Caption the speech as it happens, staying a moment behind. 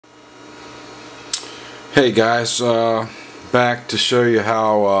Hey guys, back to show you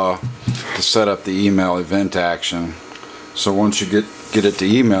how to set up the email event action. So once you get it to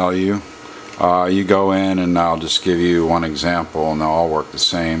email you, you go in, and I'll just give you one example and they'll all work the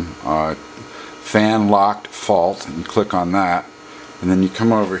same. Fan locked fault, and click on that, and then you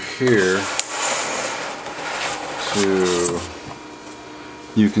come over here to,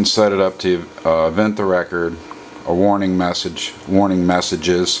 you can set it up to event the record, a warning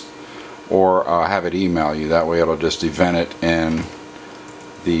messages, or have it email you. That way it'll just event it in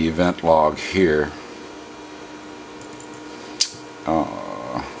the event log here.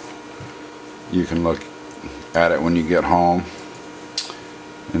 You can look at it when you get home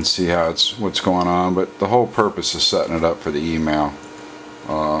and see how what's going on, but the whole purpose is setting it up for the email.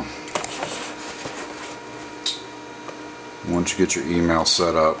 Once you get your email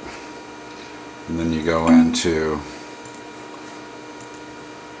set up, and then you go into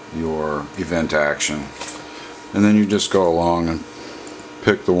your event action, and then you just go along and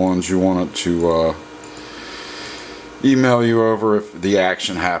pick the ones you want it to email you over if the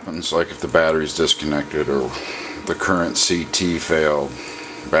action happens, like if the battery's disconnected or the current CT failed,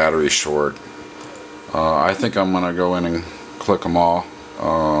 battery short. I think I'm gonna go in and click them all,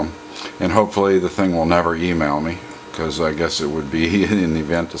 and hopefully the thing will never email me, because I guess it would be in the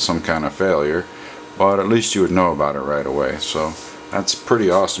event of some kind of failure, but at least you would know about it right away. So that's a pretty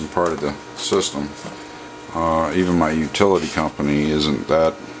awesome part of the system. Even my utility company isn't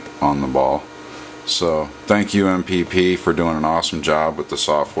that on the ball. So thank you, MPP, for doing an awesome job with the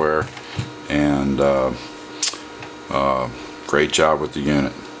software, and great job with the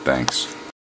unit. Thanks.